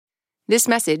This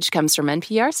message comes from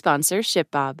NPR sponsor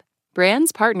ShipBob.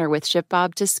 Brands partner with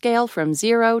ShipBob to scale from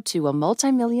zero to a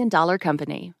multi-million-dollar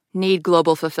company. Need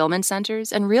global fulfillment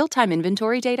centers and real-time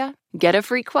inventory data? Get a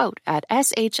free quote at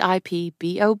shipbob.com.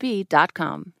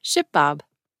 ShipBob.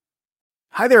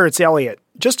 Hi there, it's Elliot.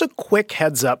 Just a quick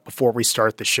heads up before we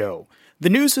start the show. The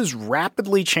news is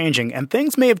rapidly changing, and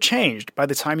things may have changed by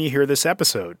the time you hear this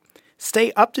episode.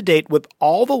 Stay up to date with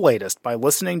all the latest by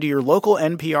listening to your local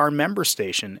NPR member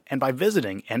station and by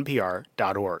visiting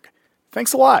npr.org.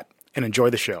 Thanks a lot, and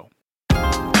enjoy the show.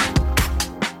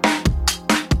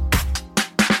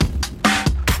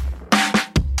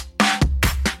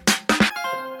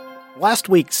 Last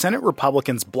week, Senate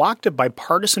Republicans blocked a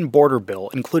bipartisan border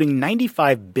bill including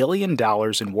 $95 billion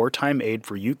in wartime aid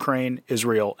for Ukraine,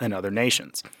 Israel, and other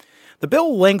nations. The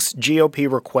bill links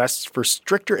GOP requests for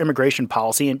stricter immigration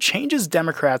policy and changes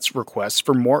Democrats' requests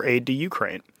for more aid to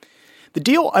Ukraine. The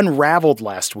deal unraveled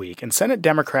last week, and Senate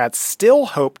Democrats still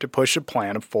hope to push a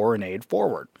plan of foreign aid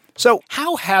forward. So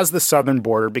how has the southern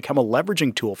border become a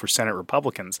leveraging tool for Senate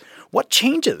Republicans? What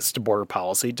changes to border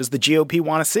policy does the GOP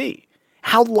want to see?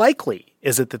 How likely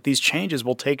is it that these changes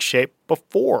will take shape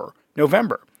before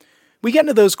November? We get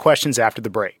into those questions after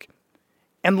the break.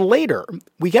 And later,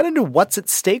 we get into what's at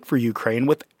stake for Ukraine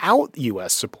without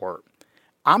U.S. support.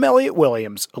 I'm Elliot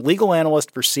Williams, a legal analyst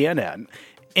for CNN,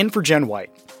 in for Jen White.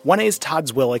 1A's Todd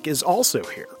Zwillich is also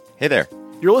here. Hey there.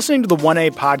 You're listening to the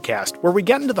 1A podcast, where we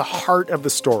get into the heart of the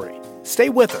story. Stay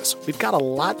with us. We've got a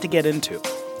lot to get into.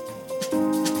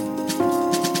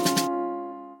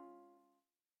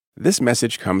 This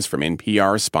message comes from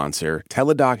NPR sponsor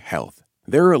Teladoc Health.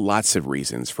 There are lots of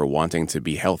reasons for wanting to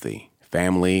be healthy.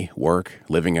 Family, work,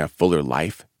 living a fuller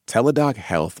life. Teladoc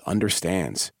Health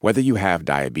understands. Whether you have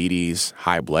diabetes,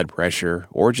 high blood pressure,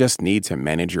 or just need to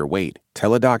manage your weight,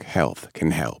 Teladoc Health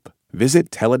can help.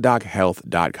 Visit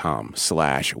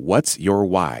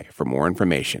teladochealth.com/whatsyourwhy for more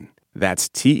information. That's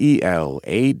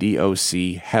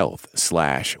TELADOC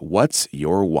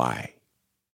health/whatsyourwhy.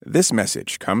 This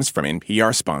message comes from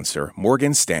NPR sponsor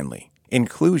Morgan Stanley.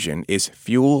 Inclusion is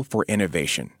fuel for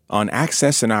innovation. On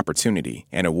Access and Opportunity,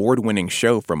 an award-winning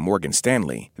show from Morgan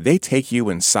Stanley, they take you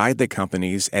inside the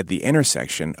companies at the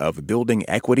intersection of building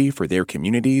equity for their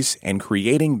communities and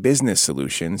creating business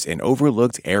solutions in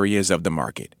overlooked areas of the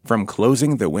market, from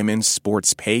closing the women's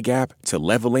sports pay gap to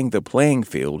leveling the playing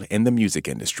field in the music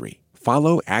industry.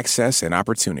 Follow Access and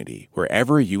Opportunity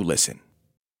wherever you listen.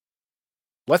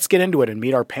 Let's get into it and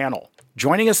meet our panel.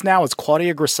 Joining us now is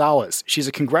Claudia Grisales. She's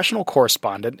a congressional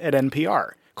correspondent at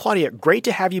NPR. Claudia, great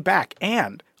to have you back.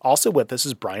 And also with us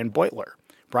is Brian Beutler.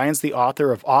 Brian's the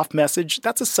author of Off Message.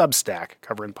 That's a Substack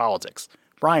covering politics.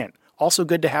 Brian, also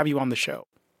good to have you on the show.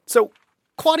 So,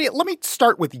 Claudia, let me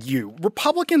start with you.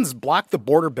 Republicans blocked the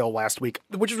border bill last week,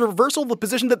 which is a reversal of the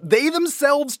position that they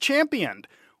themselves championed.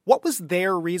 What was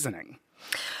their reasoning?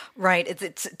 Right.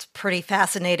 It's pretty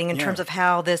fascinating in terms of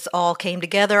how this all came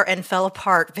together and fell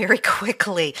apart very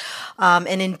quickly. And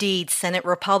indeed, Senate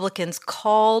Republicans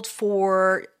called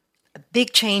for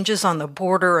big changes on the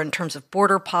border in terms of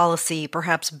border policy,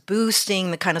 perhaps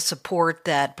boosting the kind of support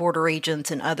that border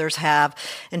agents and others have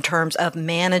in terms of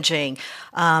managing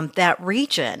that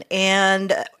region.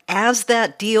 And as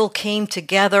that deal came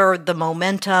together, the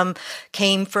momentum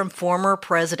came from former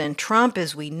President Trump.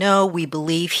 As we know, we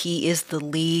believe he is the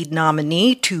lead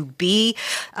nominee to be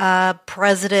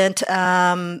president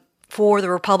for the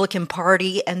Republican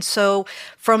Party. And so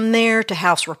from there to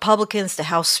House Republicans to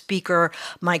House Speaker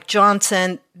Mike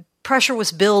Johnson, pressure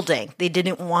was building. They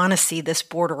didn't want to see this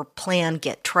border plan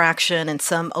get traction, and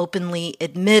some openly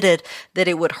admitted that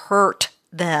it would hurt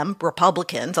them,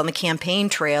 Republicans, on the campaign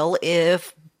trail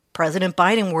if President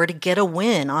Biden were to get a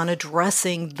win on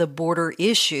addressing the border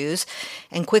issues.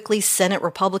 And quickly, Senate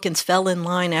Republicans fell in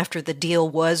line after the deal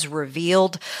was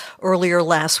revealed earlier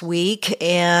last week,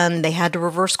 and they had to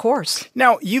reverse course.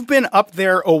 Now, you've been up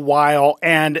there a while,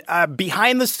 and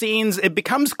behind the scenes, it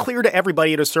becomes clear to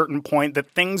everybody at a certain point that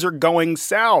things are going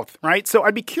south, right? So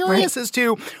I'd be curious as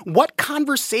to what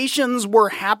conversations were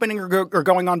happening or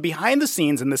going on behind the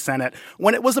scenes in the Senate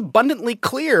when it was abundantly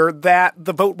clear that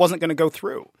the vote wasn't going to go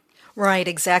through. Right,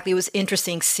 exactly. It was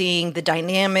interesting seeing the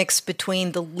dynamics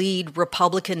between the lead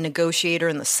Republican negotiator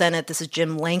in the Senate. This is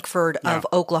Jim Lankford of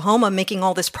Oklahoma, making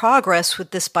all this progress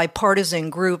with this bipartisan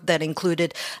group that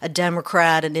included a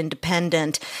Democrat, an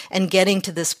independent, and getting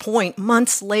to this point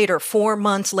months later, 4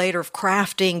 months later, of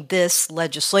crafting this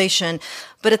legislation.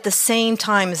 But at the same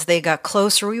time, as they got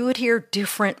closer, we would hear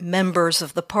different members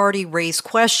of the party raise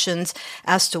questions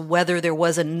as to whether there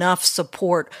was enough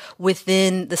support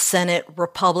within the Senate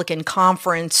Republican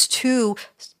conference to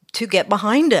to get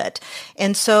behind it.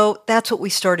 And so that's what we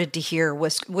started to hear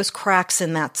was cracks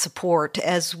in that support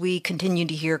as we continued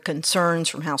to hear concerns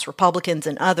from House Republicans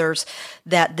and others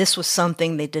that this was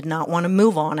something they did not want to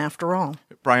move on after all.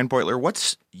 Brian Beutler,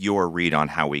 what's your read on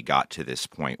how we got to this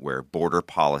point where border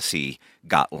policy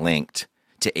got linked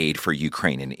to aid for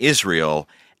Ukraine and Israel,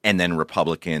 and then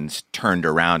Republicans turned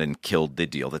around and killed the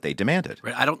deal that they demanded?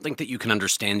 Right. I don't think that you can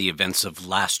understand the events of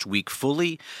last week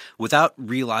fully without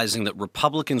realizing that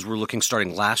Republicans were looking,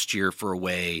 starting last year, for a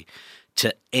way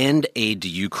to end aid to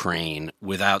Ukraine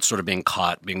without sort of being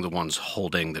caught being the ones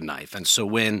holding the knife. And so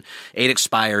when aid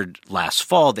expired last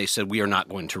fall, they said, we are not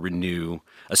going to renew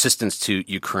assistance to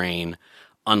Ukraine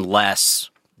unless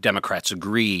Democrats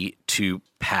agree to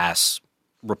pass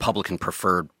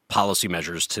Republican-preferred policy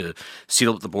measures to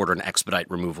seal up the border and expedite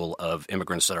removal of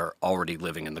immigrants that are already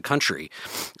living in the country.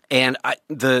 And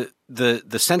the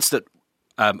sense that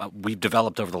we've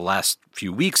developed over the last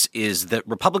few weeks is that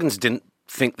Republicans didn't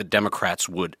think that Democrats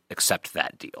would accept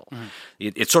that deal. Mm-hmm.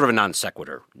 It's sort of a non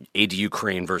sequitur. Aid to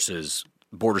Ukraine versus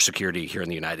border security here in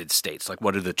the United States. Like,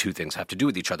 what do the two things have to do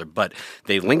with each other? But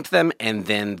they linked them, and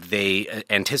then they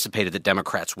anticipated that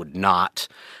Democrats would not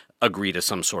agree to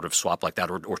some sort of swap like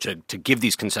that or to give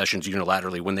these concessions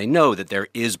unilaterally when they know that there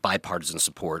is bipartisan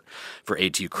support for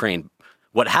aid to Ukraine.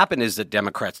 What happened is that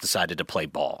Democrats decided to play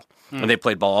ball. And they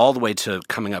played ball all the way to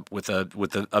coming up with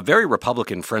a very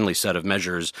Republican-friendly set of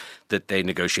measures that they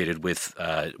negotiated with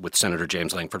Senator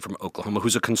James Lankford from Oklahoma,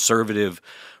 who's a conservative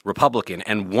Republican.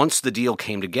 And once the deal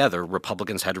came together,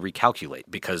 Republicans had to recalculate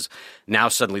because now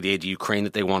suddenly the aid to Ukraine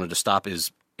that they wanted to stop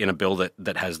is in a bill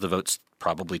that has the votes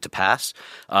probably to pass.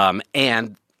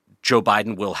 And Joe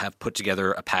Biden will have put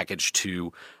together a package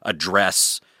to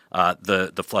address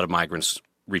the flood of migrants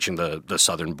reaching the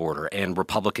southern border. And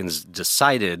Republicans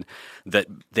decided that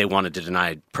they wanted to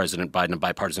deny President Biden a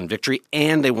bipartisan victory,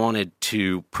 and they wanted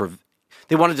to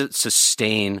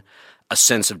sustain a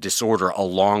sense of disorder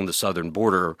along the southern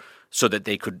border so that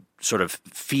they could sort of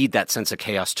feed that sense of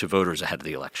chaos to voters ahead of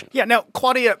the election. Yeah. Now,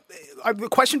 Claudia, I have a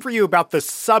question for you about the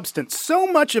substance. So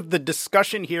much of the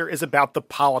discussion here is about the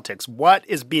politics. What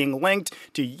is being linked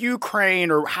to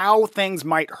Ukraine or how things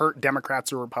might hurt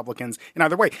Democrats or Republicans in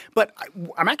either way. But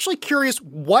I'm actually curious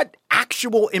what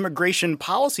actual immigration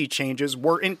policy changes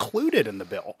were included in the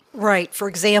bill. Right. For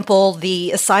example,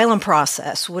 the asylum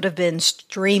process would have been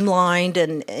streamlined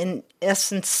and, in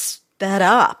essence, sped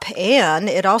up, and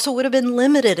it also would have been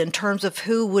limited in terms of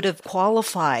who would have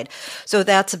qualified. So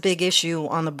that's a big issue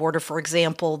on the border, for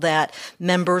example, that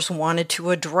members wanted to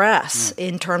address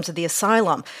in terms of the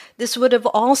asylum. This would have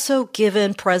also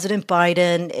given President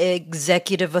Biden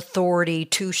executive authority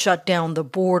to shut down the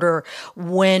border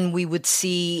when we would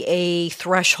see a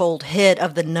threshold hit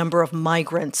of the number of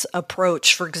migrants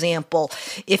approach. For example,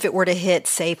 if it were to hit,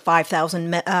 say,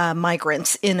 5,000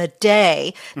 migrants in a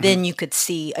day, then you could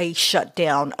see a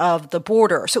shutdown of the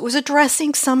border. So it was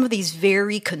addressing some of these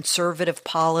very conservative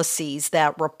policies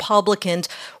that Republicans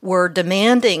were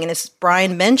demanding. And as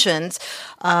Brian mentions,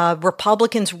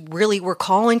 Republicans really were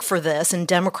calling for this, and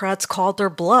Democrats called their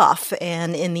bluff.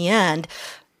 And in the end,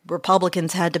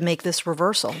 Republicans had to make this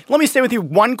reversal. Let me stay with you.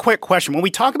 One quick question. When we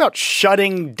talk about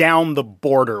shutting down the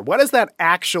border, what does that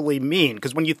actually mean?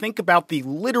 Because when you think about the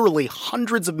literally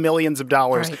hundreds of millions of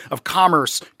dollars of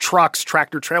commerce, trucks,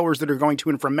 tractor trailers that are going to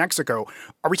and from Mexico,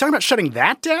 are we talking about shutting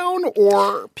that down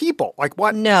or people? Like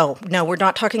what? No, we're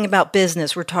not talking about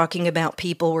business. We're talking about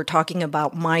people. We're talking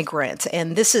about migrants.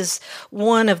 And this is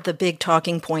one of the big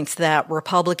talking points that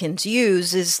Republicans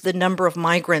use is the number of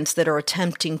migrants that are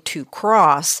attempting to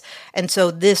cross. And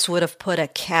so this would have put a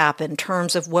cap in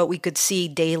terms of what we could see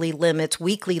daily limits,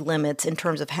 weekly limits in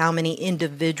terms of how many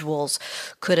individuals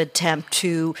could attempt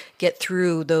to get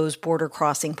through those border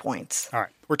crossing points. All right.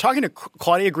 We're talking to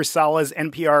Claudia Grisales,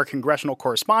 NPR congressional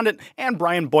correspondent, and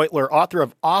Brian Beutler, author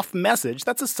of Off Message.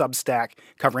 That's a Substack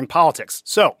covering politics.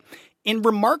 So, in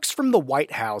remarks from the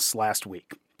White House last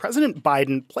week, President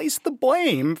Biden placed the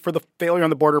blame for the failure on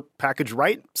the border package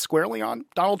right squarely on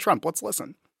Donald Trump. Let's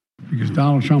listen. Because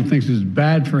Donald Trump thinks it's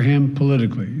bad for him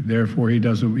politically. Therefore, he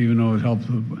doesn't, even though it helps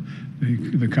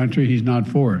the country, he's not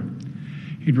for it.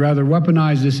 He'd rather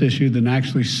weaponize this issue than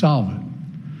actually solve it.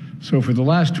 So for the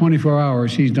last 24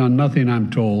 hours, he's done nothing,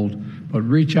 I'm told, but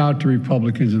reach out to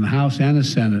Republicans in the House and the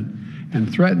Senate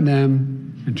and threaten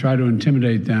them and try to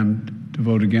intimidate them to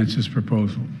vote against this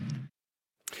proposal.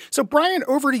 So, Brian,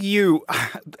 over to you.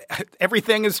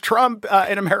 Everything is Trump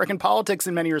in American politics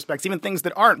in many respects, even things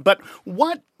that aren't. But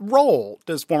what role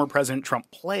does former President Trump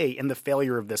play in the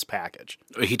failure of this package?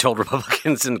 He told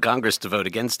Republicans in Congress to vote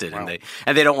against it, wow.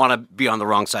 and they don't want to be on the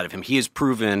wrong side of him. He has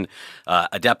proven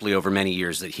adeptly over many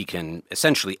years that he can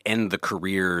essentially end the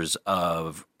careers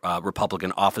of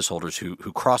Republican office holders who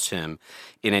cross him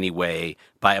in any way.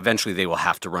 By eventually, they will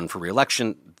have to run for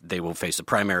re-election. They will face a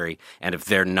primary, and if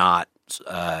they're not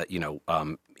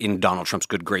in Donald Trump's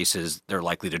good graces, they're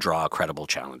likely to draw a credible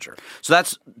challenger. So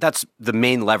that's the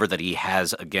main lever that he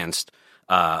has against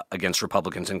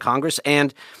Republicans in Congress.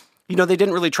 And they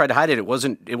didn't really try to hide it. It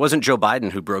wasn't Joe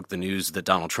Biden who broke the news that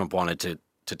Donald Trump wanted to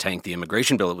tank the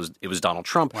immigration bill. It was Donald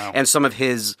Trump. Wow. And some of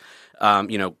his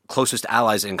closest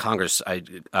allies in Congress.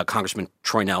 Congressman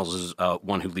Troy Nehls is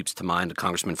one who leaps to mind, a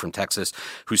congressman from Texas,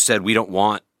 who said, "We don't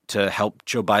want to help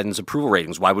Joe Biden's approval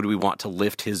ratings. Why would we want to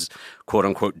lift his quote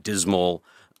unquote dismal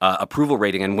approval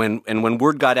rating?" And when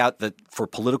word got out that for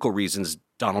political reasons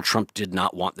Donald Trump did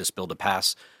not want this bill to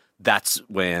pass, that's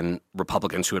when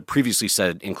Republicans who had previously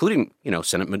said, including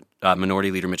Senate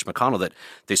Minority Leader Mitch McConnell, that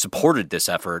they supported this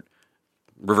effort,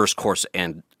 reversed course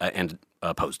and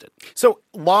opposed it. So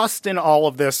lost in all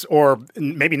of this, or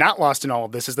maybe not lost in all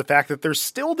of this, is the fact that there's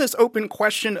still this open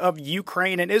question of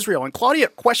Ukraine and Israel. And Claudia,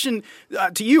 question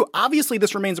to you. Obviously,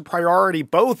 this remains a priority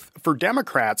both for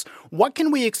Democrats. What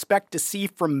can we expect to see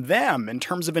from them in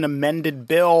terms of an amended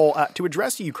bill to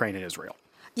address Ukraine and Israel?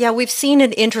 Yeah, we've seen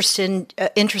an interesting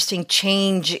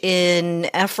change in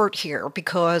effort here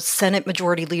because Senate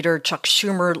Majority Leader Chuck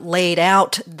Schumer laid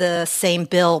out the same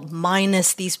bill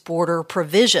minus these border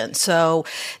provisions. So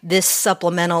this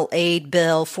supplemental aid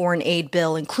bill, foreign aid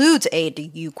bill, includes aid to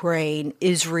Ukraine,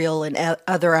 Israel, and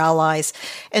other allies.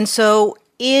 And so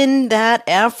in that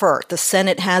effort, the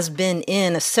Senate has been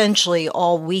in essentially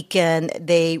all weekend.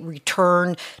 They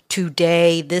return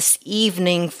today, this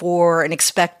evening, for an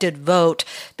expected vote.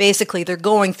 Basically, they're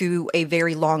going through a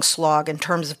very long slog in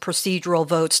terms of procedural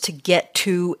votes to get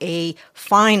to a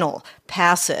final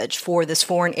passage for this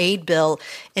foreign aid bill.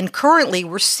 And currently,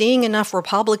 we're seeing enough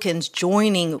Republicans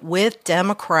joining with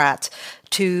Democrats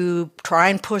to try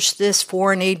and push this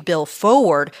foreign aid bill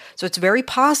forward. So it's very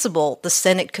possible the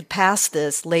Senate could pass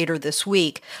this later this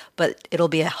week, but it'll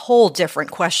be a whole different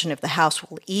question if the House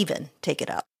will even take it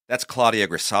up. That's Claudia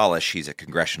Grisales. She's a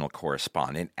congressional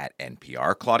correspondent at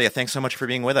NPR. Claudia, thanks so much for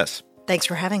being with us. Thanks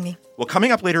for having me. Well,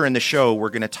 coming up later in the show,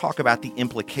 we're going to talk about the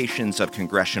implications of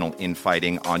congressional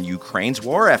infighting on Ukraine's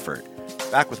war effort.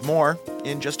 Back with more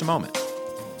in just a moment.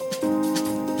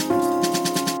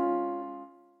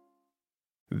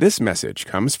 This message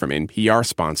comes from NPR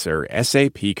sponsor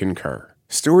SAP Concur.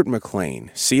 Stuart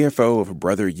McLean, CFO of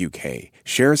Brother UK,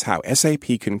 shares how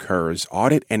SAP Concur's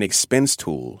audit and expense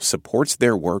tool supports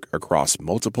their work across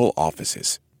multiple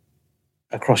offices.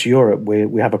 Across Europe,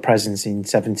 we have a presence in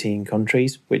 17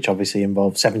 countries, which obviously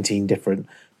involves 17 different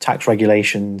tax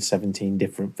regulations, 17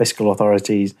 different fiscal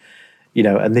authorities,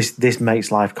 and this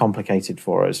makes life complicated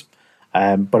for us.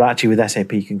 But actually with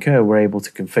SAP Concur, we're able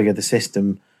to configure the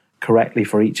system correctly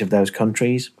for each of those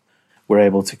countries. We're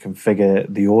able to configure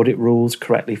the audit rules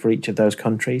correctly for each of those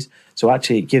countries. So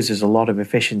actually it gives us a lot of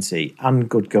efficiency and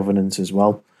good governance as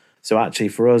well. So actually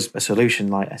for us, a solution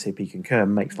like SAP Concur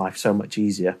makes life so much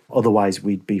easier. Otherwise,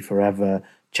 we'd be forever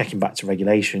checking back to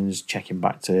regulations, checking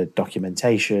back to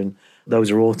documentation.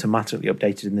 Those are automatically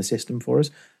updated in the system for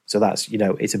us. So that's,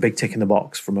 it's a big tick in the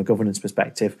box from a governance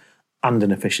perspective and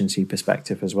an efficiency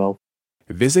perspective as well.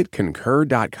 Visit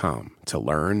concur.com to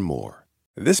learn more.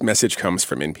 This message comes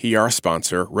from NPR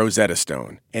sponsor Rosetta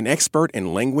Stone, an expert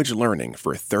in language learning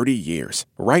for 30 years.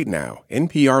 Right now,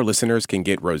 NPR listeners can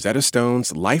get Rosetta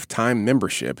Stone's lifetime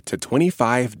membership to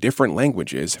 25 different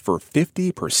languages for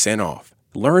 50% off.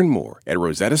 Learn more at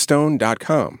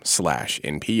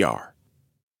rosettastone.com/NPR.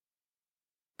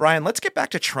 Brian, let's get back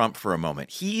to Trump for a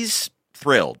moment. He's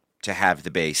thrilled to have the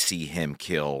base see him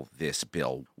kill this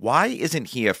bill. Why isn't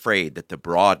he afraid that the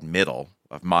broad middle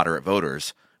of moderate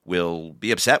voters will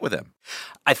be upset with him?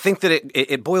 I think that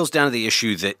it boils down to the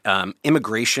issue that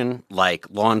immigration, like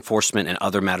law enforcement and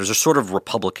other matters, are sort of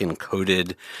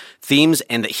Republican-coded themes,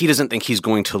 and that he doesn't think he's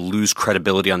going to lose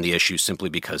credibility on the issue simply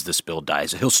because this bill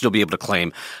dies. He'll still be able to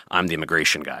claim, I'm the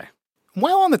immigration guy.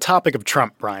 While on the topic of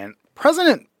Trump, Brian,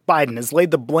 President Biden has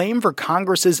laid the blame for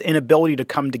Congress's inability to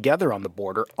come together on the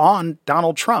border on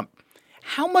Donald Trump.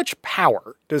 How much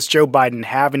power does Joe Biden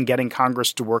have in getting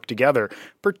Congress to work together,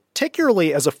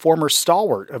 particularly as a former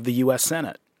stalwart of the U.S.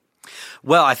 Senate?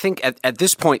 Well, I think at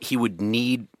this point he would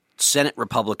need Senate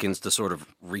Republicans to sort of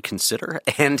reconsider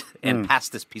and pass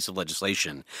this piece of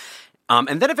legislation.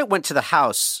 And then if it went to the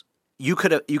House, you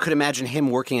could imagine him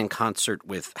working in concert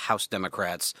with House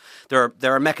Democrats. There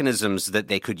are mechanisms that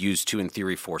they could use to, in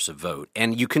theory, force a vote.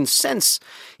 And you can sense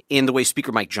in the way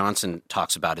Speaker Mike Johnson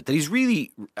talks about it that he's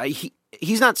really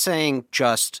he's not saying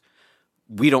just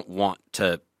we don't want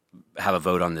to have a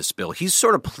vote on this bill. He's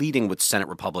sort of pleading with Senate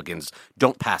Republicans,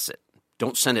 don't pass it.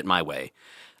 Don't send it my way.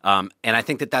 And I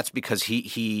think that that's because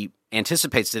he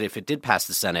anticipates that if it did pass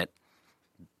the Senate,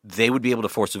 they would be able to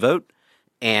force a vote.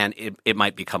 And it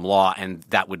might become law, and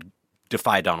that would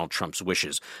defy Donald Trump's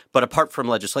wishes. But apart from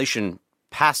legislation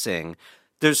passing,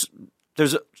 there's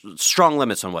strong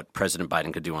limits on what President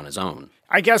Biden could do on his own.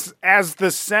 I guess as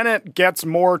the Senate gets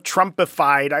more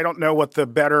Trumpified, I don't know what the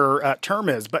better term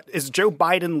is, but is Joe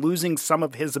Biden losing some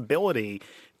of his ability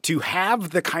to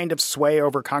have the kind of sway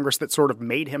over Congress that sort of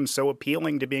made him so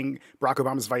appealing to being Barack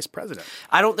Obama's vice president?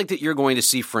 I don't think that you're going to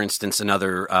see, for instance,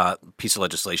 another piece of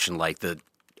legislation like the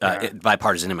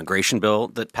bipartisan immigration bill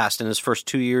that passed in his first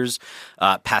 2 years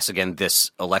pass again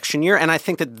this election year. And I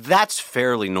think that that's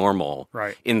fairly normal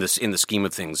in the scheme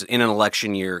of things. In an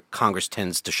election year, Congress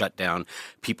tends to shut down.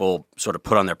 People sort of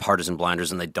put on their partisan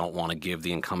blinders and they don't want to give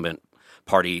the incumbent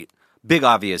party big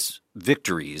obvious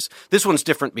victories. This one's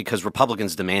different because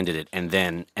Republicans demanded it and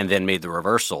then made the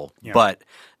reversal. Yeah. But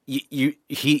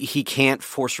he can't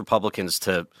force Republicans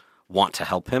to want to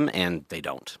help him, and they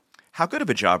don't. How good of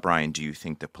a job, Brian, do you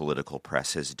think the political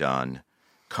press has done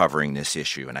covering this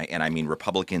issue? And I mean,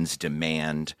 Republicans'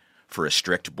 demand for a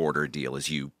strict border deal, as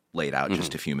you laid out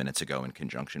just a few minutes ago in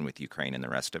conjunction with Ukraine and the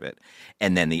rest of it,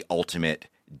 and then the ultimate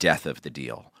death of the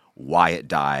deal, why it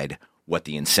died, what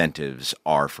the incentives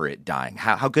are for it dying.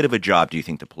 How good of a job do you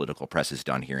think the political press has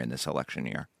done here in this election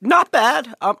year? Not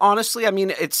bad, honestly. I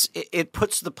mean, it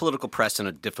puts the political press in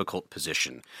a difficult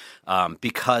position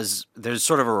because there's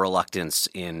sort of a reluctance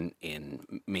in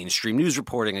mainstream news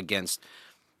reporting against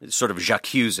sort of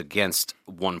j'accuse against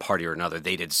one party or another.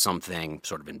 They did something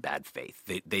sort of in bad faith.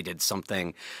 They did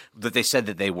something that they said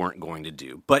that they weren't going to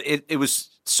do. But it was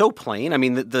so plain. I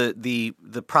mean,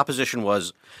 the proposition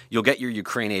was you'll get your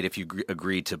Ukraine aid if you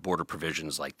agree to border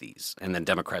provisions like these. And then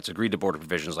Democrats agreed to border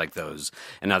provisions like those.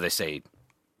 And now they say,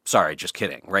 sorry, just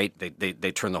kidding, right?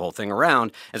 They turn the whole thing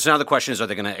around. And so now the question is, are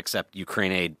they going to accept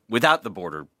Ukraine aid without the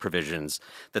border provisions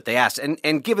that they asked?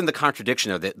 And given the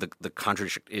contradiction, the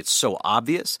contradiction, it's so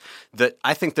obvious that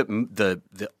I think that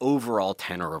the overall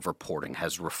tenor of reporting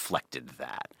has reflected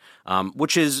that,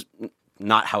 which is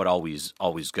not how it always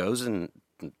goes. And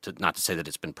not to say that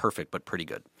it's been perfect, but pretty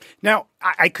good. Now,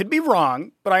 I could be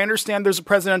wrong, but I understand there's a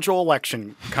presidential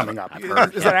election coming up.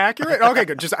 Is that accurate? Okay,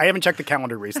 good. Just I haven't checked the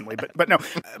calendar recently, but no.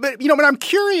 But but I'm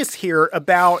curious here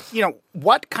about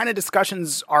what kind of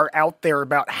discussions are out there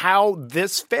about how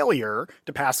this failure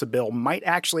to pass a bill might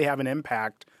actually have an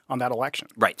impact on that election.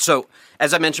 Right. So,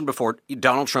 as I mentioned before,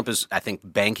 Donald Trump is, I think,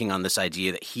 banking on this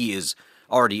idea that he is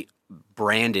already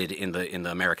branded in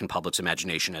the American public's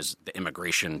imagination as the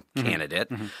immigration candidate.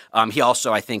 He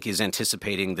also, I think, is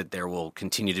anticipating that there will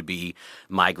continue to be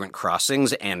migrant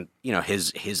crossings, and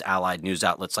his allied news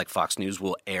outlets like Fox News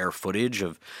will air footage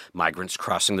of migrants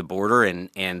crossing the border, and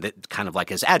that kind of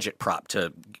like as agitprop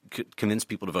to convince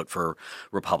people to vote for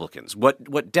Republicans.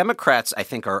 What Democrats, I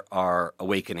think, are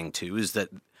awakening to is that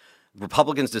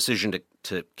Republicans' decision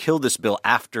to kill this bill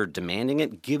after demanding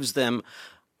it gives them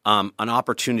an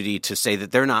opportunity to say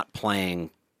that they're not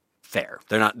playing fair.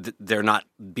 They're not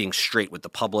being straight with the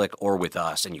public or with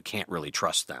us, and you can't really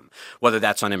trust them, whether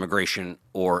that's on immigration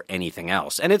or anything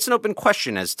else. And it's an open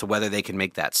question as to whether they can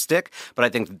make that stick. But I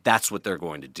think that's what they're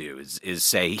going to do is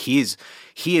say he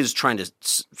is trying to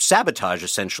sabotage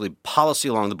essentially policy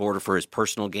along the border for his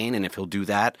personal gain. And if he'll do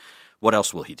that, what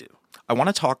else will he do? I want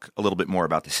to talk a little bit more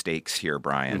about the stakes here,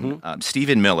 Brian.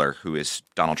 Stephen Miller, who is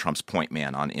Donald Trump's point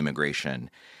man on immigration,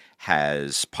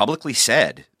 has publicly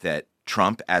said that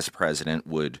Trump, as president,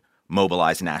 would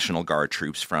mobilize National Guard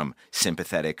troops from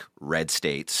sympathetic red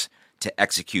states to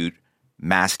execute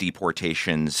mass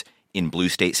deportations in blue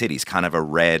state cities, kind of a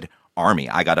red army.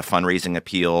 I got a fundraising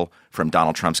appeal from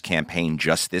Donald Trump's campaign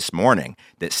just this morning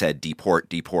that said deport,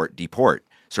 deport, deport,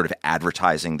 sort of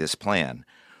advertising this plan.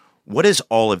 What is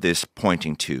all of this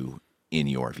pointing to, in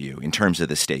your view, in terms of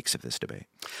the stakes of this debate?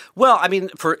 Well, I mean,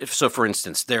 for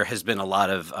instance, there has been a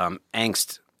lot of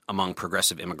angst among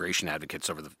progressive immigration advocates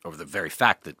over the very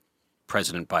fact that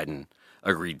President Biden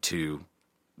agreed to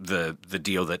the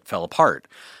deal that fell apart.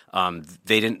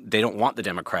 They don't want the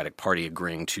Democratic Party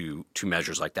agreeing to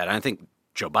measures like that. And I think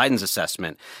Joe Biden's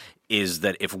assessment is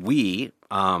that if we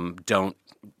don't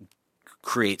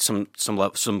create some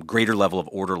greater level of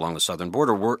order along the southern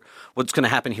border, what's going to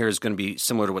happen here is going to be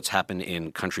similar to what's happened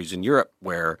in countries in Europe,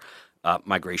 where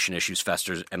migration issues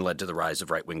festered and led to the rise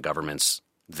of right-wing governments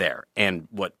there. And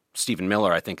what Stephen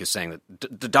Miller, I think, is saying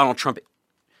that Donald Trump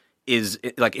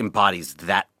embodies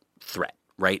that threat,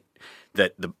 right?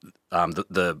 That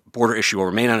the border issue will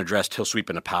remain unaddressed. He'll sweep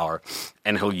into power,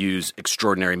 and he'll use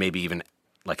extraordinary, maybe even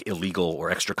like illegal or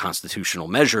extra constitutional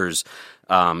measures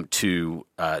to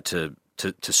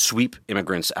sweep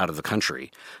immigrants out of the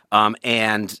country.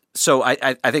 And so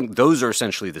I think those are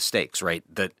essentially the stakes, right?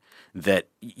 That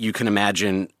you can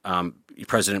imagine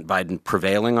President Biden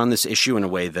prevailing on this issue in a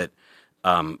way that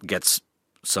gets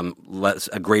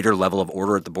a greater level of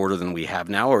order at the border than we have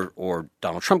now, or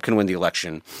Donald Trump can win the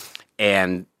election.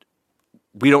 And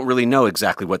we don't really know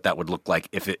exactly what that would look like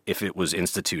if it was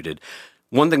instituted.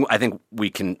 One thing I think we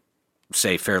can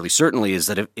say fairly certainly is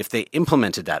that if they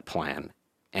implemented that plan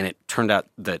and it turned out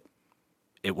that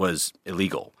it was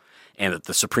illegal and that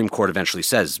the Supreme Court eventually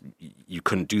says you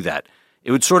couldn't do that,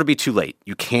 it would sort of be too late.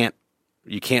 You can't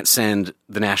send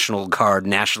the National Guard,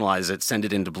 nationalize it, send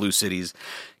it into blue cities,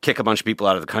 kick a bunch of people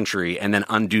out of the country, and then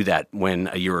undo that when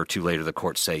a year or two later the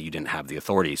courts say you didn't have the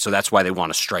authority. So that's why they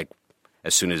want to strike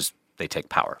as soon as they take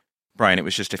power. Brian, it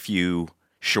was just a few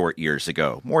short years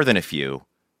ago, more than a few,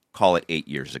 call it 8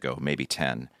 years ago, maybe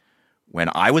 10, when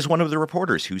I was one of the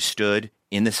reporters who stood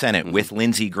in the Senate with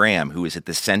Lindsey Graham, who was at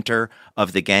the center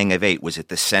of the Gang of Eight, was at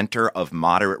the center of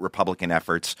moderate Republican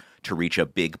efforts to reach a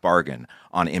big bargain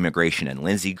on immigration. And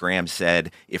Lindsey Graham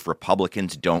said, if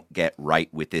Republicans don't get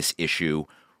right with this issue,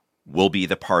 we'll be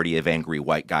the party of angry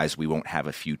white guys. We won't have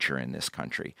a future in this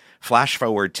country. Flash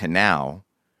forward to now,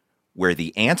 where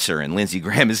the answer, and Lindsey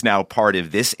Graham is now part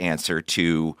of this answer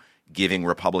to giving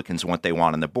Republicans what they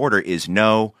want on the border, is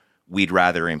no, we'd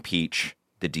rather impeach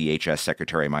the DHS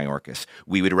Secretary Mayorkas.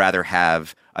 We would rather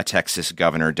have a Texas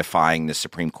governor defying the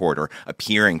Supreme Court or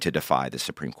appearing to defy the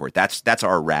Supreme Court. That's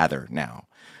our rather now.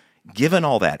 Given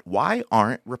all that, why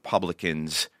aren't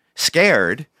Republicans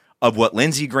scared of what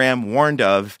Lindsey Graham warned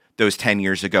of those 10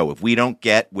 years ago? If we don't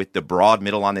get with the broad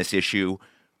middle on this issue,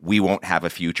 we won't have a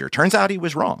future. Turns out he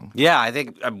was wrong. Yeah, I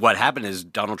think what happened is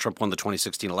Donald Trump won the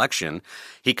 2016 election.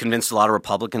 He convinced a lot of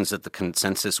Republicans that the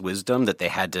consensus wisdom that they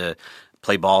had to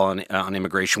play ball on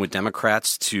immigration with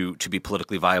Democrats to be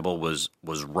politically viable was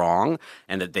wrong,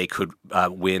 and that they could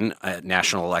win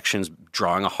national elections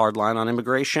drawing a hard line on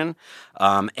immigration.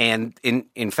 And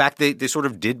in fact, they sort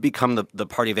of did become the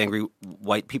party of angry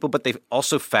white people, but they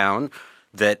also found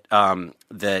that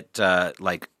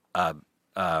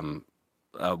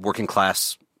working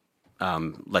class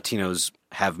Latinos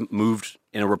have moved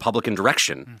in a Republican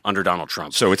direction under Donald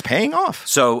Trump. So it's paying off.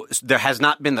 So there has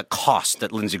not been the cost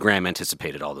that Lindsey Graham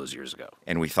anticipated all those years ago.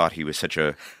 And we thought he was such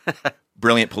a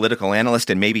brilliant political analyst,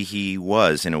 and maybe he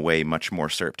was, in a way, much more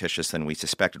surreptitious than we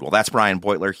suspected. Well, that's Brian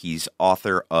Beutler. He's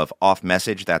author of Off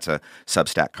Message. That's a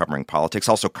Substack covering politics.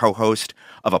 Also co-host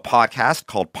of a podcast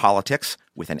called Politics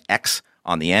with an X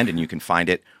on the end, and you can find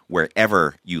it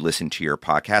wherever you listen to your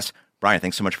podcast. Brian,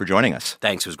 thanks so much for joining us.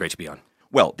 Thanks. It was great to be on.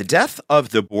 Well, the death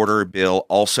of the border bill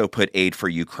also put aid for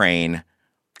Ukraine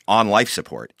on life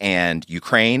support, and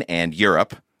Ukraine and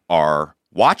Europe are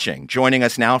watching. Joining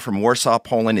us now from Warsaw,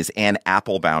 Poland, is Anne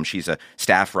Applebaum. She's a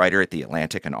staff writer at The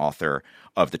Atlantic and author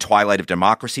of The Twilight of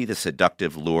Democracy, The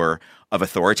Seductive Lure of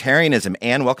Authoritarianism.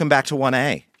 Anne, welcome back to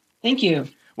 1A. Thank you.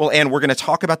 Well, Anne, we're going to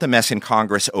talk about the mess in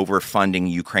Congress over funding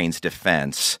Ukraine's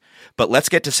defense. But let's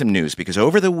get to some news, because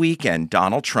over the weekend,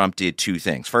 Donald Trump did two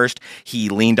things. First, he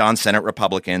leaned on Senate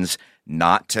Republicans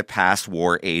not to pass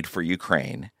war aid for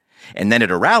Ukraine. And then at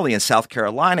a rally in South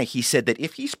Carolina, he said that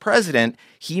if he's president,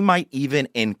 he might even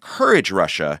encourage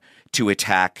Russia to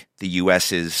attack the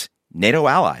U.S.'s NATO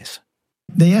allies.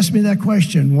 They asked me that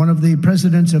question. One of the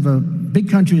presidents of a big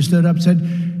country stood up and said,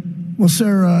 well,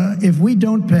 sir, if we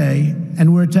don't pay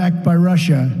and we're attacked by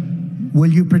Russia,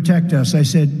 will you protect us? I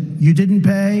said, you didn't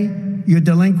pay? You're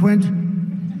delinquent?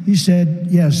 He said,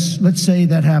 yes, let's say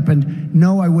that happened.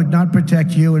 No, I would not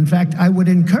protect you. In fact, I would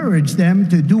encourage them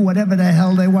to do whatever the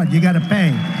hell they want. You got to pay.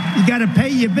 You got to pay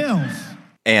your bills.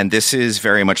 And this is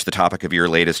very much the topic of your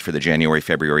latest for the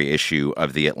January-February issue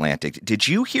of The Atlantic. Did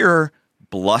you hear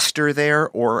bluster there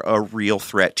or a real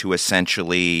threat to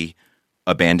essentially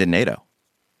abandon NATO?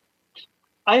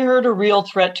 I heard a real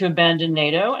threat to abandon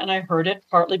NATO, and I heard it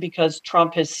partly because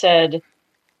Trump has said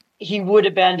he would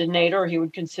abandon NATO, or he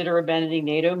would consider abandoning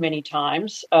NATO many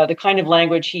times. The kind of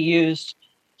language he used,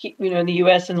 in the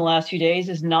U.S. in the last few days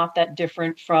is not that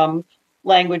different from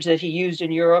language that he used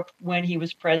in Europe when he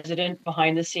was president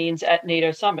behind the scenes at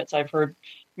NATO summits. I've heard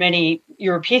many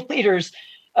European leaders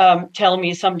tell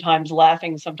me, sometimes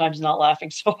laughing, sometimes not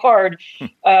laughing so hard,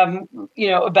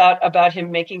 about him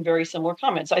making very similar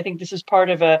comments. I think this is part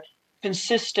of a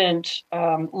consistent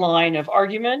line of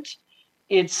argument.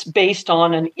 It's based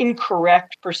on an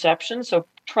incorrect perception. So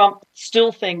Trump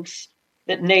still thinks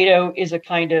that NATO is a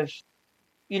kind of,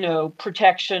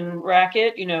 protection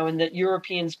racket, and that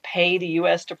Europeans pay the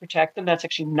U.S. to protect them. That's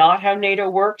actually not how NATO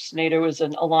works. NATO is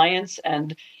an alliance,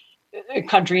 and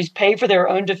countries pay for their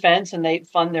own defense and they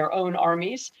fund their own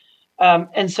armies.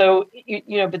 And so,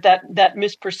 but that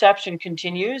misperception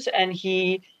continues, and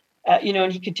he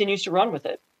continues to run with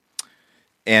it.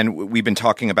 And we've been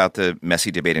talking about the messy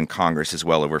debate in Congress as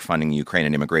well over funding Ukraine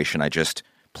and immigration. I just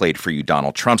played for you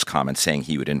Donald Trump's comments saying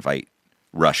he would invite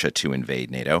Russia to invade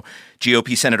NATO.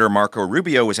 GOP Senator Marco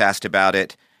Rubio was asked about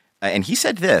it, and he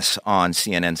said this on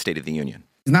CNN State of the Union.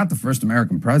 He's not the first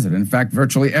American president. In fact,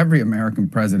 virtually every American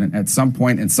president at some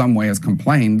point in some way has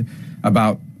complained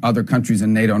about other countries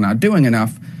in NATO not doing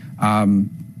enough.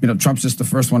 Trump's just the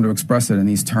first one to express it in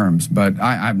these terms. But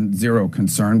I'm zero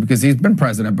concern because he's been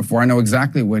president before. I know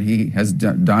exactly what he has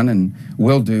done and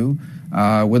will do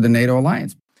with the NATO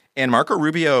alliance. And Marco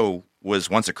Rubio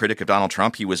was once a critic of Donald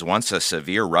Trump. He was once a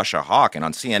severe Russia hawk. And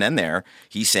on CNN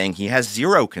he's saying he has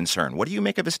zero concern. What do you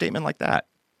make of a statement like that?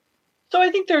 So I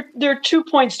think there are 2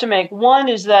 points to make. One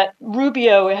is that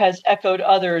Rubio has echoed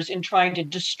others in trying to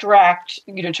distract,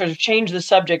 sort of change the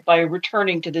subject by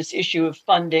returning to this issue of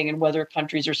funding and whether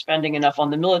countries are spending enough on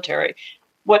the military.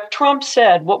 What Trump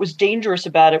said, what was dangerous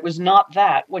about it was not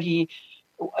that.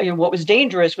 What was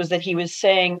dangerous was that he was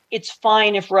saying it's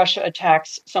fine if Russia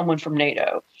attacks someone from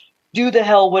NATO. Do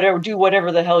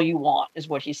whatever the hell you want, is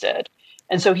what he said.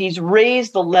 And so he's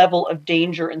raised the level of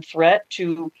danger and threat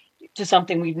to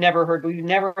something we've never heard. We've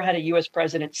never had a U.S.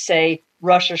 president say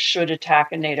Russia should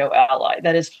attack a NATO ally.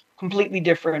 That is completely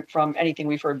different from anything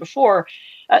we've heard before.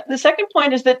 The second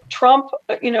point is that Trump,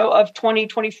 of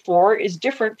 2024 is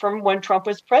different from when Trump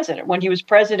was president. When he was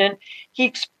president, he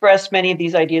expressed many of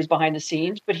these ideas behind the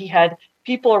scenes, but he had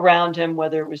people around him,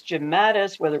 whether it was Jim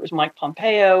Mattis, whether it was Mike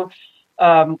Pompeo,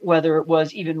 whether it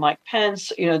was even Mike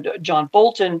Pence, John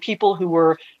Bolton, people who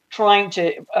were trying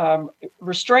to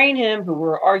restrain him, who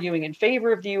were arguing in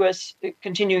favor of the U.S.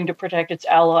 continuing to protect its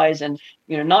allies and,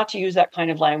 not to use that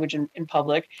kind of language in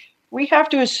public. We have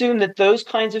to assume that those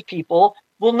kinds of people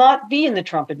will not be in the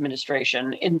Trump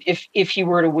administration if he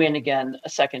were to win again a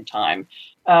second time.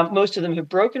 Most of them have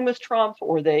broken with Trump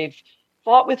or they've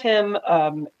fought with him.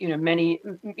 Many,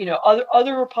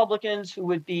 other Republicans who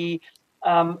would be,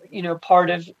 part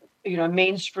of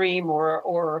mainstream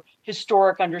or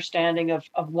historic understanding of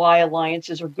why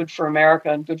alliances are good for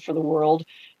America and good for the world,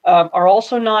 are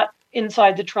also not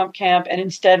inside the Trump camp. And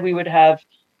instead, we would have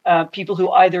people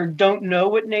who either don't know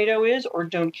what NATO is or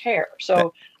don't care.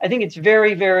 So I think it's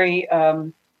very, very,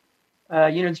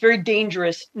 it's very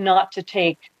dangerous not to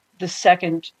take the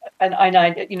second, and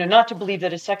not to believe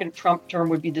that a second Trump term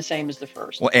would be the same as the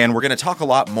first. Well, and we're going to talk a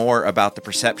lot more about the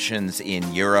perceptions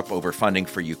in Europe over funding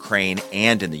for Ukraine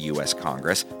and in the U.S.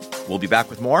 Congress. We'll be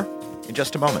back with more in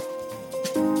just a moment.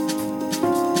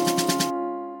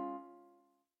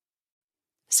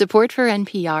 Support for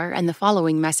NPR and the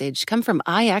following message come from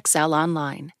IXL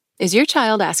Online. Is your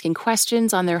child asking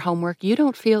questions on their homework you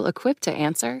don't feel equipped to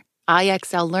answer?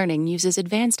 IXL Learning uses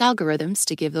advanced algorithms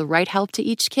to give the right help to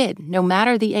each kid, no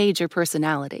matter the age or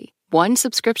personality. One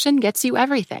subscription gets you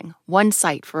everything. One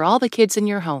site for all the kids in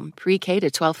your home, pre-K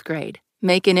to 12th grade.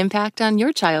 Make an impact on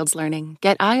your child's learning.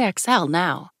 Get IXL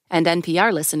now. And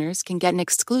NPR listeners can get an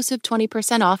exclusive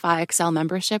 20% off IXL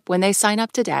membership when they sign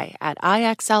up today at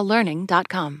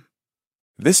IXLlearning.com.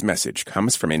 This message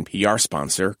comes from NPR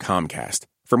sponsor Comcast.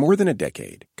 For more than a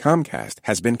decade, Comcast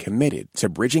has been committed to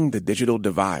bridging the digital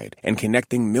divide and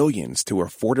connecting millions to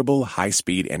affordable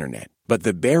high-speed internet. But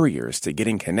the barriers to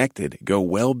getting connected go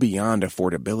well beyond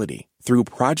affordability. Through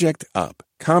Project Up,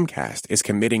 Comcast is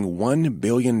committing $1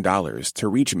 billion to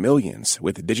reach millions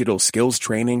with digital skills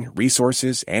training,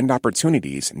 resources, and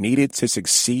opportunities needed to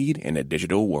succeed in a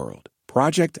digital world.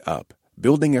 Project Up,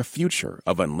 building a future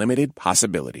of unlimited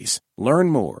possibilities. Learn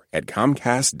more at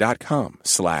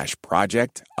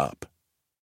comcast.com/projectup.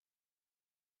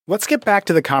 Let's get back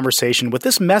to the conversation with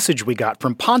this message we got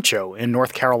from Pancho in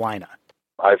North Carolina.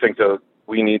 I think that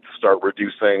we need to start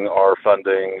reducing our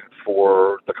funding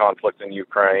for the conflict in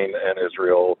Ukraine and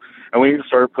Israel, and we need to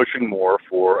start pushing more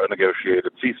for a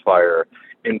negotiated ceasefire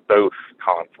in both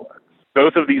conflicts.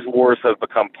 Both of these wars have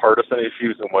become partisan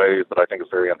issues in ways that I think is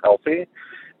very unhealthy,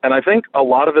 and I think a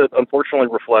lot of it, unfortunately,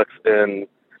 reflects in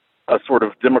a sort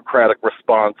of democratic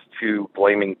response to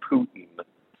blaming Putin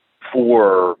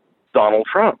for Donald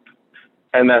Trump.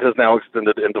 And that has now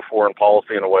extended into foreign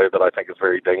policy in a way that I think is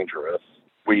very dangerous.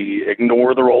 We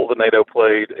ignore the role that NATO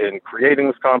played in creating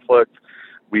this conflict.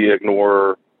 We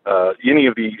ignore any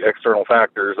of the external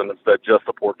factors, and instead just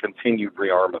support continued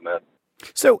rearmament.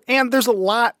 So, and there's a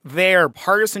lot there: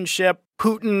 partisanship,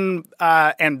 Putin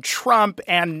and Trump,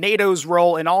 and NATO's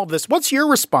role in all of this. What's your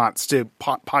response to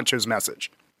Pancho's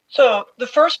message? So the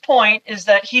first point is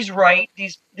that he's right.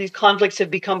 These conflicts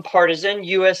have become partisan.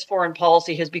 U.S. foreign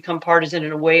policy has become partisan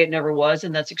in a way it never was,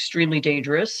 and that's extremely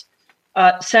dangerous.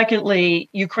 Secondly,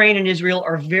 Ukraine and Israel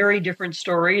are very different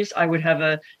stories. I would have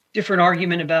a different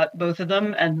argument about both of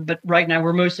them, but right now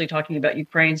we're mostly talking about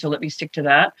Ukraine, so let me stick to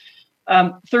that.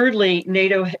 Thirdly,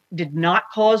 NATO did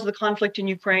not cause the conflict in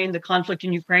Ukraine. The conflict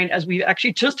in Ukraine, as we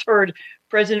actually just heard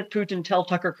President Putin tell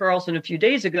Tucker Carlson a few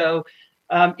days ago,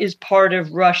 is part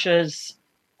of Russia's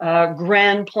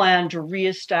grand plan to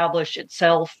reestablish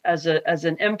itself as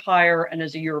an empire and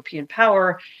as a European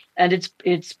power, and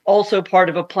it's also part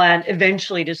of a plan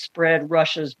eventually to spread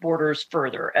Russia's borders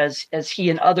further, as he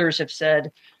and others have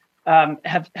said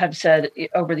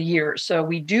over the years. So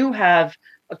we do have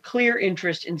a clear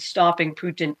interest in stopping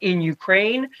Putin in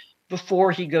Ukraine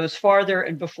before he goes farther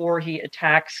and before he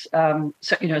attacks,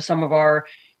 some of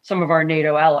our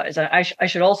NATO allies. I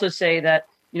should also say that,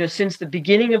 since the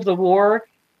beginning of the war,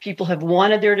 people have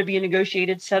wanted there to be a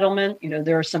negotiated settlement.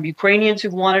 There are some Ukrainians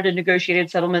who've wanted a negotiated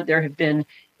settlement. There have been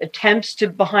attempts to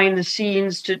behind the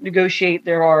scenes to negotiate.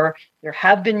 There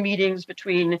have been meetings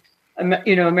between,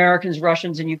 Americans,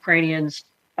 Russians, and Ukrainians.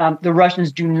 The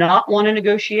Russians do not want to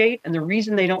negotiate, and the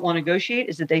reason they don't want to negotiate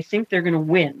is that they think they're going to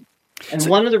win. And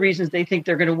one of the reasons they think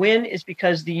they're going to win is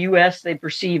because the U.S. they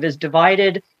perceive as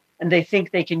divided, and they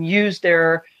think they can use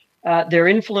their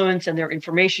influence and their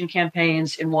information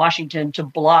campaigns in Washington to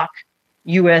block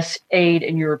U.S. aid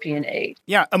and European aid.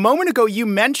 Yeah, a moment ago you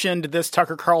mentioned this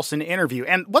Tucker Carlson interview,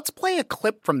 and let's play a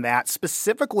clip from that,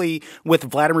 specifically with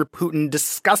Vladimir Putin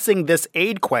discussing this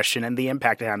aid question and the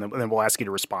impact it had, and then we'll ask you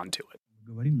to respond to it.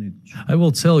 I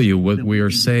will tell you what we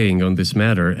are saying on this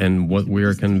matter and what we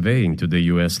are conveying to the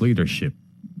U.S. leadership.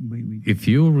 If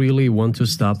you really want to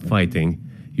stop fighting,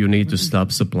 you need to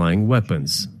stop supplying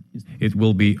weapons. It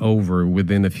will be over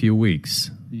within a few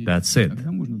weeks. That's it.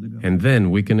 And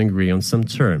then we can agree on some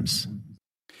terms.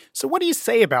 So what do you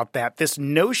say about that? This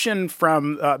notion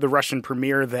from the Russian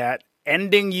premier that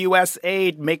ending U.S.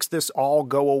 aid makes this all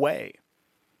go away?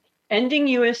 Ending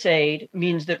U.S. aid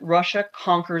means that Russia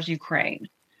conquers Ukraine.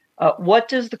 What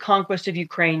does the conquest of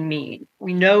Ukraine mean?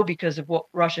 We know because of what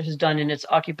Russia has done in its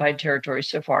occupied territory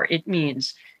so far. It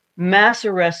means mass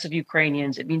arrests of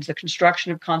Ukrainians. It means the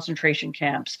construction of concentration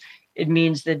camps. It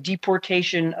means the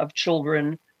deportation of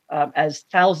children, as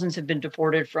thousands have been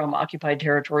deported from occupied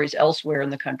territories elsewhere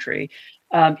in the country.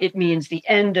 It means the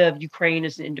end of Ukraine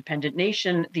as an independent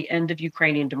nation, the end of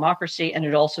Ukrainian democracy, and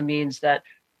it also means that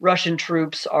Russian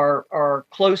troops are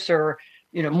closer,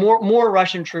 more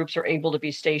Russian troops are able to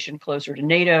be stationed closer to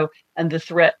NATO, and the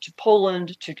threat to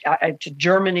Poland, to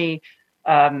Germany,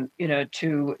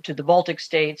 to the Baltic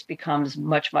states becomes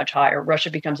much, much higher. Russia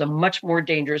becomes a much more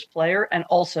dangerous player and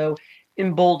also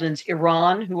emboldens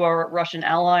Iran, who are Russian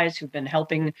allies who've been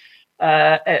helping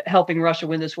Russia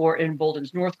win this war. It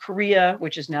emboldens North Korea,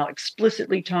 which is now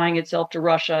explicitly tying itself to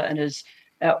Russia and is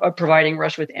providing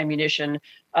Russia with ammunition,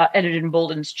 and it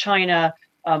emboldens China,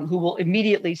 who will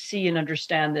immediately see and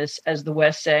understand this as the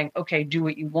West saying, "Okay, do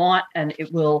what you want," and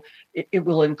it will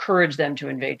encourage them to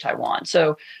invade Taiwan.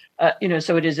 So,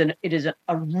 so it is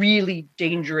a really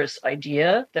dangerous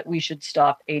idea that we should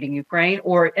stop aiding Ukraine,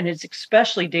 and it's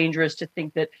especially dangerous to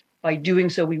think that by doing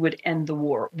so we would end the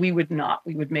war. We would not.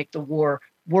 We would make the war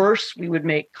worse. We would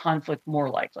make conflict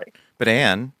more likely. But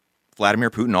Anne,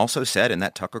 Vladimir Putin also said in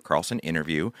that Tucker Carlson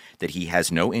interview that he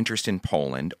has no interest in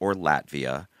Poland or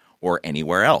Latvia or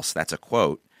anywhere else. That's a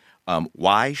quote.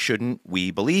 Why shouldn't we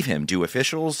believe him? Do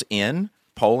officials in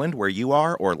Poland, where you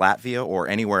are, or Latvia or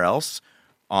anywhere else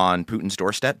on Putin's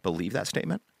doorstep believe that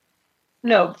statement?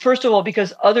 No, first of all,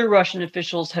 because other Russian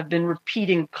officials have been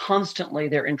repeating constantly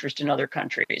their interest in other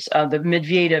countries.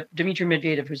 Dmitry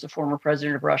Medvedev, who's the former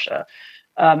president of Russia,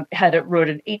 wrote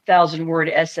an 8,000-word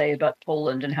essay about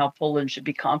Poland and how Poland should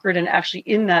be conquered. And actually,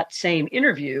 in that same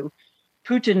interview,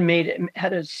 Putin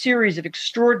had a series of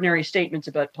extraordinary statements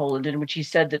about Poland in which he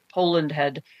said that Poland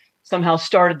had somehow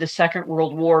started the Second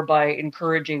World War by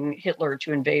encouraging Hitler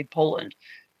to invade Poland.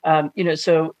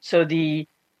 So the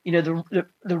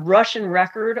Russian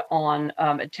record on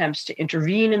attempts to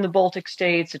intervene in the Baltic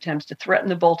states, attempts to threaten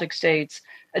the Baltic states,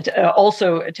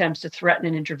 also attempts to threaten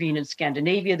and intervene in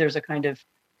Scandinavia. There's a kind of,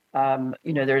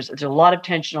 there's a lot of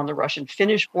tension on the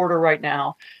Russian-Finnish border right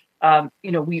now.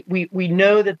 We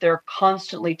know that they're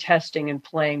constantly testing and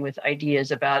playing with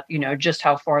ideas about, just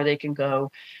how far they can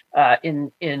go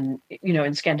in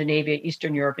Scandinavia,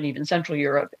 Eastern Europe, and even Central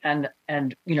Europe. And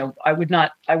I would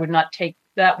not take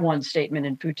that one statement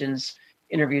in Putin's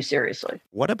interview seriously.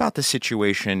 What about the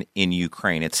situation in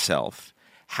Ukraine itself?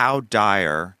 How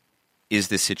dire is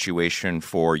the situation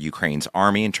for Ukraine's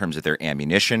army in terms of their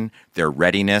ammunition, their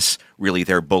readiness, really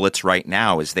their bullets right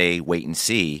now as they wait and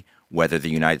see whether the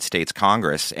United States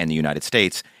Congress and the United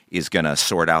States is going to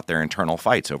sort out their internal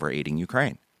fights over aiding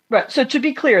Ukraine? Right. So to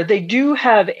be clear, they do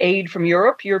have aid from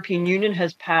Europe. European Union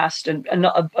has passed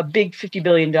a big $50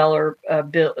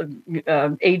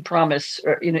 billion aid promise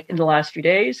in the last few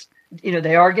days.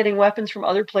 They are getting weapons from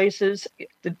other places.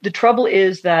 The trouble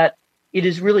is that it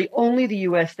is really only the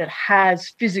U.S. that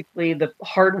has physically the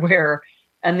hardware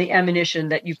and the ammunition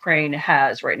that Ukraine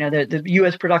has right now. The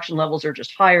U.S. production levels are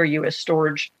just higher. U.S.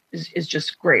 storage is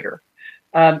just greater.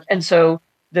 And so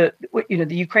the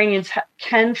Ukrainians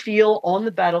can feel on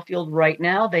the battlefield right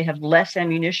now. They have less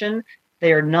ammunition.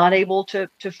 They are not able to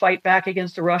fight back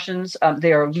against the Russians.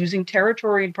 They are losing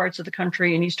territory in parts of the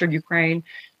country in eastern Ukraine.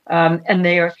 And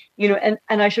they are, and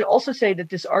I should also say that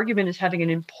this argument is having an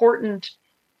important,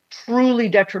 truly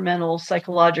detrimental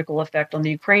psychological effect on the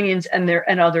Ukrainians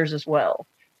and others as well.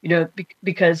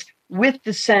 Because with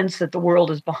the sense that the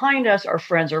world is behind us, our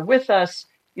friends are with us,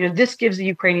 this gives the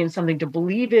Ukrainians something to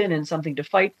believe in and something to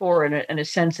fight for, and a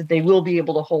sense that they will be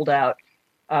able to hold out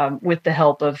with the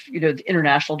help of the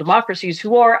international democracies,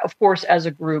 who are, of course, as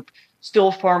a group,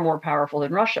 still far more powerful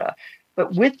than Russia.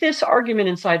 But with this argument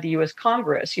inside the U.S.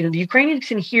 Congress, the Ukrainians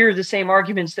can hear the same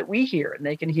arguments that we hear, and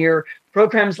they can hear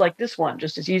programs like this one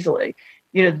just as easily.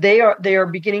 They are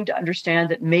beginning to understand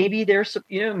that maybe their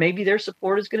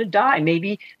support is going to die.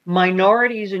 Maybe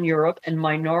minorities in Europe and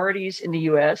minorities in the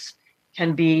U.S.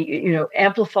 can be,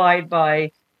 amplified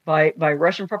by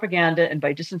Russian propaganda and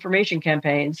by disinformation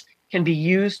campaigns, can be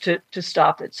used to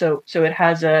stop it. So it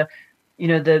has a,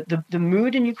 the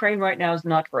mood in Ukraine right now is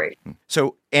not great.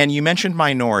 So, and you mentioned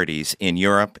minorities in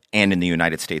Europe and in the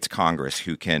United States Congress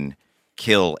who can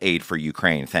kill aid for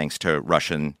Ukraine thanks to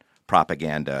Russian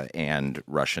propaganda and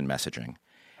Russian messaging.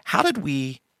 How did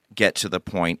we get to the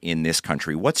point in this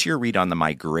country? What's your read on the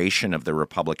migration of the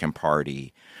Republican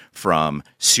Party from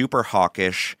super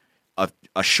hawkish?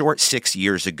 A short 6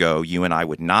 years ago, you and I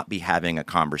would not be having a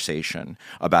conversation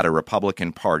about a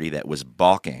Republican Party that was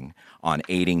balking on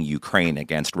aiding Ukraine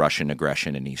against Russian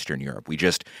aggression in Eastern Europe.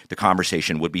 The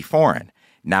conversation would be foreign.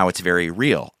 Now it's very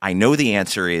real. I know the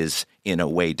answer is, in a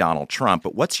way, Donald Trump,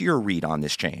 but what's your read on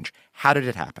this change? How did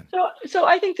it happen? So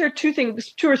I think there are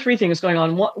two or three things going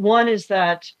on. One is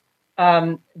that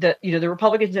the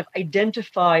Republicans have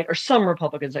identified, or some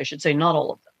Republicans, I should say, not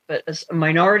all of them, but a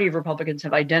minority of Republicans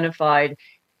have identified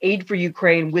aid for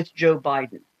Ukraine with Joe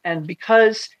Biden. And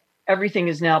because everything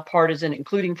is now partisan,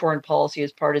 including foreign policy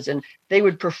is partisan, they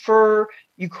would prefer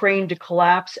Ukraine to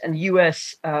collapse and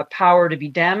U.S. power to be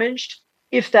damaged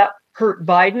if that hurt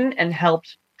Biden and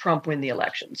helped Trump win the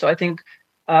election. So I think,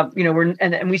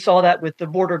 we saw that with the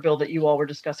border bill that you all were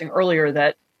discussing earlier,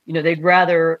 that, they'd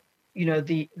rather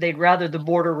the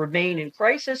border remain in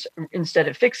crisis instead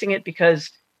of fixing it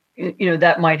because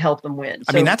that might help them win.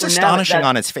 I mean, that's astonishing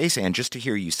on its face, Anne, just to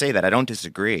hear you say that. I don't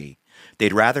disagree.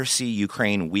 They'd rather see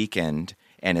Ukraine weakened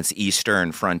and its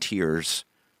eastern frontiers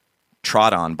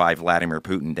trod on by Vladimir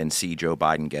Putin than see Joe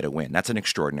Biden get a win. That's an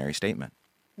extraordinary statement.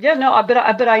 Yeah, no, but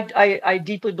I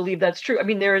deeply believe that's true. I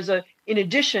mean, in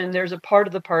addition, there's a part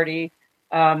of the party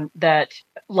that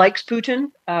likes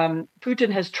Putin.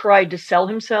 Putin has tried to sell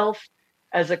himself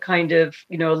as a kind of,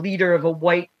 leader of a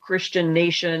white Christian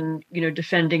nation,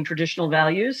 defending traditional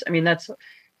values. I mean, that's,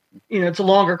 it's a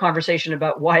longer conversation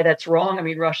about why that's wrong. I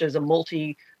mean, Russia is a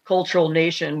multicultural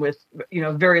nation with,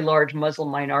 a very large Muslim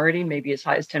minority, maybe as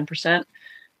high as 10%.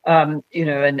 And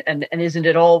isn't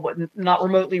at all not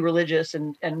remotely religious,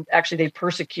 and actually they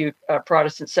persecute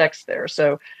Protestant sects there.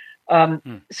 So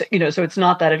it's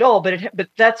not that at all. But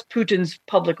that's Putin's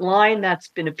public line. That's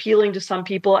been appealing to some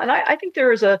people, and I think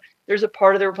there's a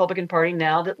part of the Republican Party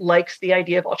now that likes the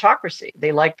idea of autocracy.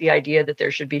 They like the idea that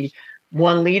there should be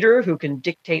one leader who can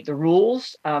dictate the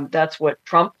rules. That's what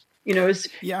Trump, is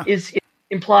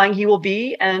implying he will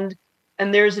be, and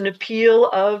there's an appeal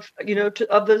of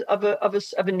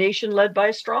a nation led by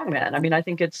a strongman. I mean, I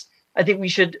think we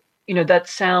should, that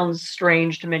sounds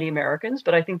strange to many Americans,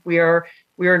 but I think we are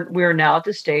now at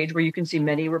the stage where you can see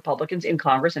many Republicans in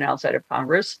Congress and outside of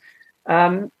Congress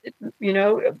falling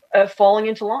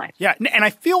into line. Yeah, and I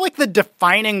feel like the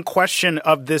defining question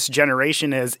of this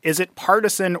generation is it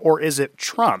partisan or is it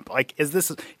Trump? Like, is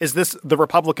this the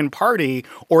Republican Party,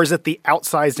 or is it the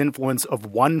outsized influence of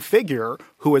one figure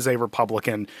who is a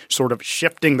Republican sort of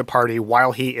shifting the party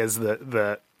while he is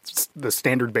the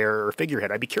standard bearer or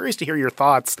figurehead? I'd be curious to hear your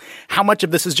thoughts. How much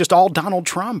of this is just all Donald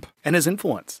Trump and his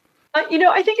influence? I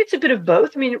think it's a bit of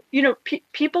both. I mean,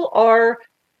 people are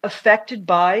affected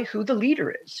by who the leader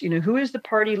is. Who is the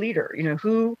party leader?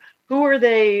 Who are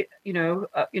they?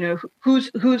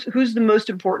 Who's the most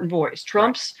important voice?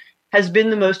 Trump's has been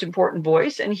the most important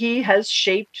voice, and he has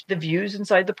shaped the views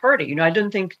inside the party. I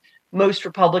don't think most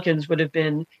Republicans would have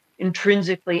been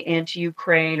intrinsically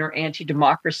anti-Ukraine or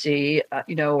anti-democracy,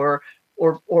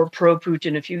 or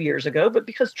pro-Putin a few years ago, but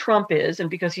because Trump is, and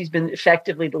because he's been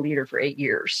effectively the leader for 8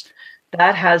 years,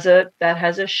 that has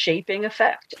a shaping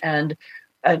effect. And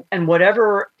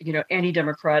whatever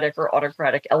anti-democratic or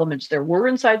autocratic elements there were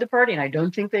inside the party, and I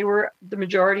don't think they were the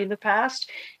majority in the past,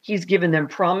 he's given them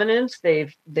prominence.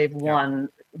 They've won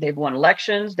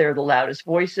elections. They're the loudest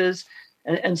voices,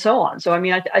 and so on. So I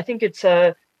mean, I think it's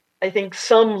I think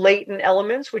some latent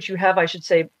elements, which you have, I should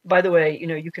say, by the way,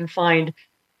 you can find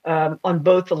on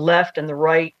both the left and the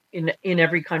right in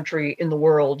every country in the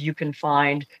world, you can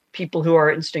find people who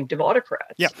are instinctive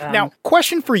autocrats. Yeah. Now,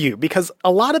 question for you, because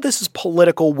a lot of this is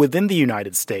political within the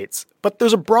United States, but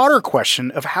there's a broader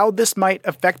question of how this might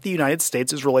affect the United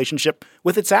States' relationship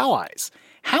with its allies.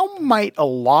 How might a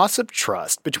loss of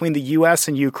trust between the U.S.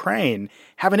 and Ukraine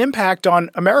have an impact on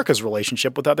America's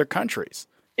relationship with other countries?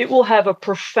 It will have a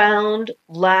profound,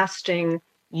 lasting,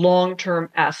 long-term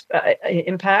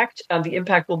impact. The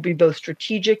impact will be both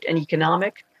strategic and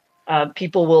economic.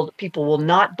 People will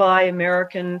not buy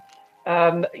American,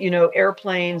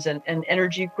 airplanes and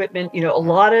energy equipment. A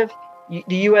lot of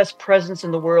the U.S. presence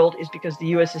in the world is because the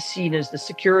U.S. is seen as the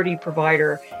security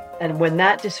provider, and when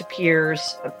that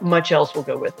disappears, much else will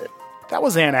go with it. That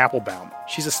was Anne Applebaum.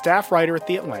 She's a staff writer at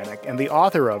The Atlantic and the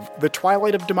author of The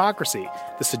Twilight of Democracy,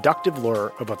 The Seductive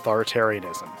Lure of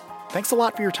Authoritarianism. Thanks a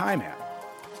lot for your time, Anne.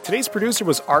 Today's producer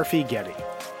was Arfi Getty.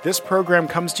 This program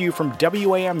comes to you from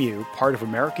WAMU, part of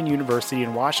American University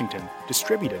in Washington,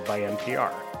 distributed by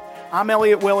NPR. I'm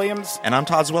Elliot Williams. And I'm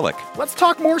Todd Zwillich. Let's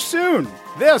talk more soon.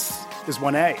 This is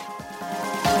 1A.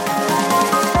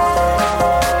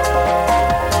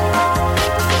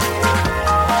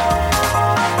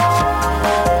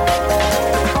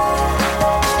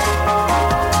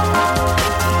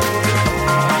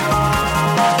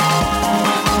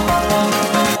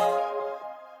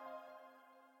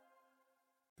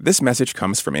 This message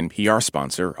comes from NPR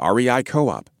sponsor REI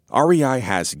Co-op. REI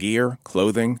has gear,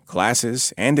 clothing,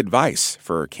 classes, and advice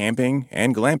for camping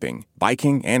and glamping,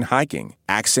 biking and hiking,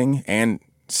 axing and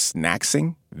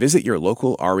snacksing. Visit your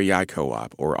local REI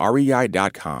Co-op or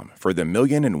rei.com for the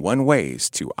 1,000,001 ways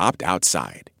to opt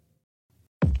outside.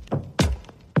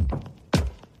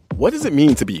 What does it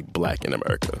mean to be Black in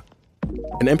America?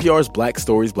 In NPR's Black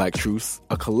Stories, Black Truths,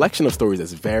 a collection of stories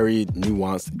as varied,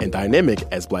 nuanced, and dynamic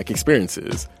as Black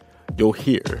experiences, you'll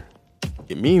hear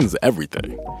it means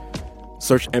everything.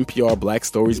 Search NPR Black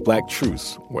Stories, Black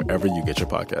Truths wherever you get your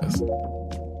podcasts.